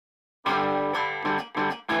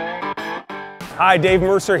Hi, Dave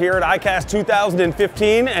Mercer here at ICAST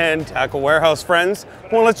 2015 and Tackle Warehouse friends. I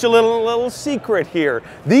want to let you a little secret here.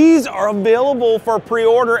 These are available for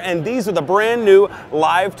pre-order and these are the brand new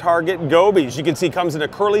LiveTarget Gobies. You can see comes in a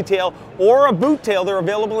curly tail or a boot tail. They're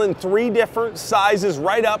available in 3 different sizes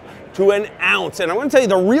right up to an ounce. And I want to tell you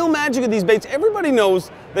the real magic of these baits, everybody knows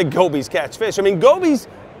that gobies catch fish. I mean, gobies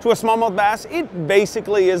to a smallmouth bass, it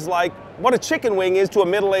basically is like what a chicken wing is to a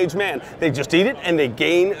middle-aged man. They just eat it and they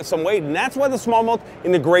gain some weight, and that's why the smallmouth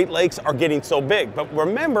in the Great Lakes are getting so big. But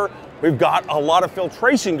remember, we've got a lot of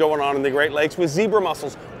filtration going on in the Great Lakes with zebra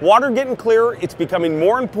mussels. Water getting clearer, it's becoming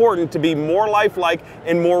more important to be more lifelike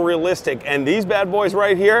and more realistic. And these bad boys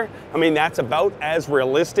right here, I mean, that's about as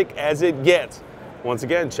realistic as it gets. Once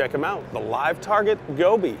again, check them out. The LiveTarget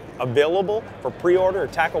Goby, available for pre-order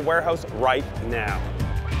at Tackle Warehouse right now.